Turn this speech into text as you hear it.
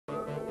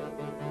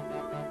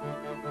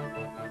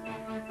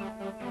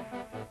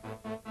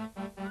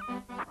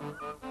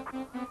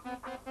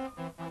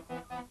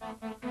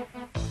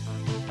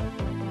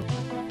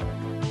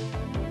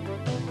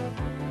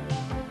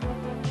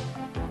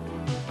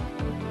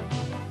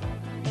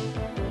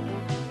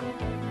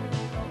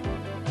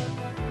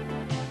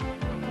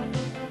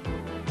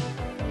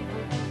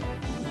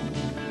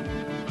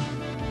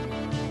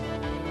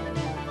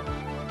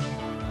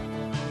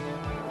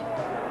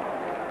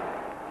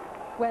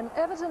When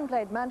Everton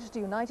played Manchester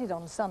United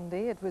on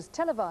Sunday, it was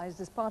televised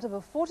as part of a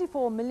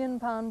 £44 million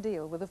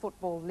deal with the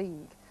Football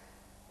League.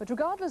 But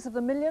regardless of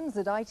the millions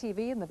that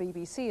ITV and the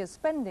BBC are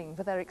spending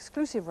for their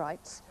exclusive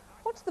rights,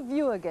 what's the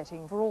viewer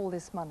getting for all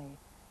this money?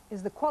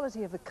 Is the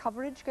quality of the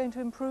coverage going to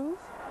improve?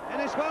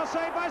 And it's well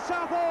saved by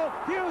Southall.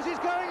 Hughes is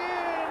going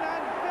in,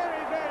 and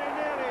very, very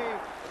nearly.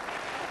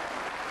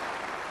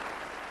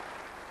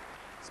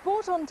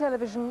 Sport on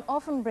television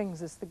often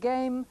brings us the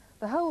game,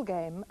 the whole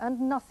game,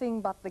 and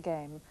nothing but the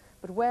game.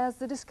 But where's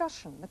the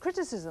discussion, the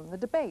criticism, the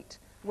debate?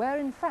 Where,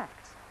 in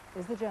fact,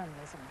 is the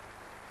journalism?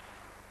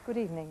 Good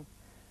evening.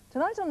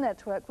 Tonight on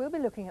Network, we'll be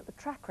looking at the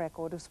track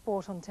record of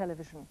sport on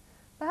television.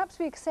 Perhaps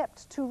we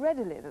accept too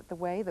readily that the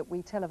way that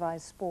we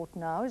televise sport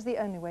now is the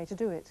only way to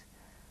do it.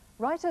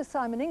 Writer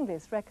Simon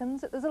Inglis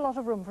reckons that there's a lot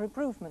of room for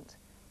improvement.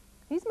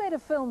 He's made a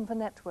film for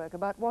Network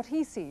about what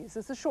he sees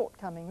as the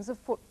shortcomings of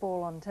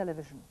football on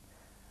television.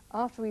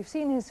 After we've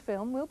seen his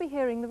film, we'll be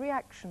hearing the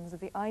reactions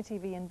of the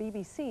ITV and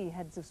BBC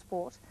heads of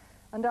sport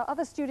and our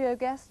other studio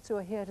guests who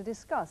are here to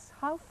discuss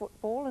how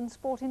football and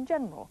sport in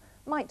general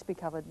might be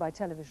covered by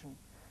television.